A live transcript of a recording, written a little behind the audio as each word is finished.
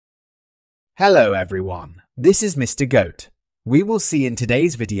Hello everyone, this is Mr. Goat. We will see in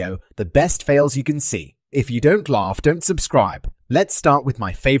today's video the best fails you can see. If you don't laugh, don't subscribe. Let's start with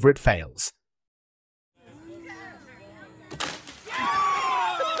my favorite fails.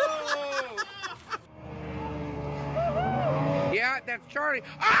 Yeah, that's Charlie.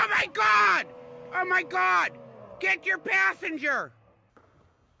 Oh my God! Oh my God! Get your passenger!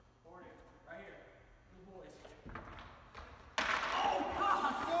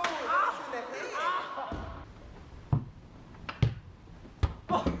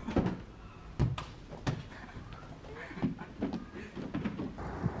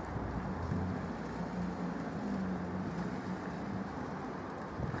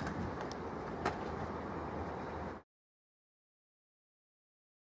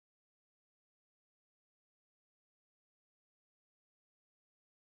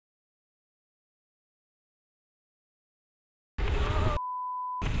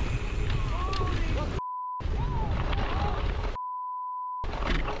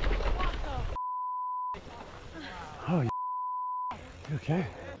 Oh, you okay?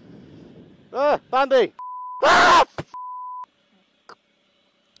 Bandy! Ah!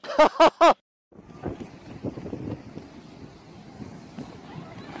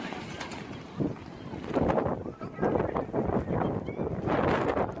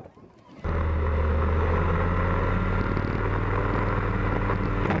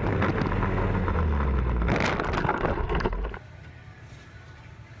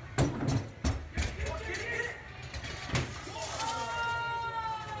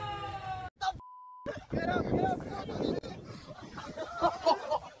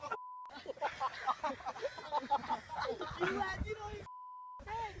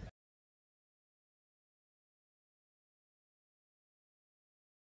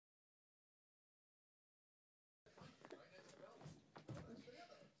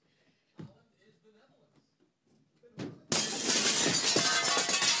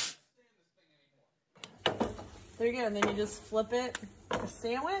 There you go, and then you just flip it, a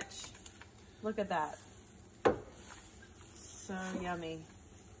sandwich. Look at that. So yummy.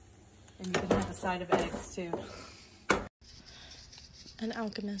 And you can have a side of eggs too. An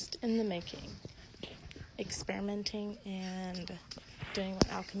alchemist in the making. Experimenting and doing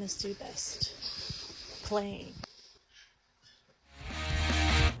what alchemists do best. Playing.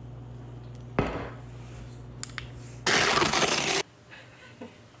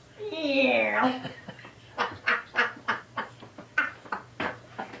 Yeah.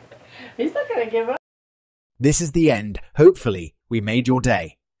 He's not gonna give up. This is the end. Hopefully, we made your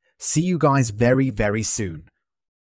day. See you guys very, very soon.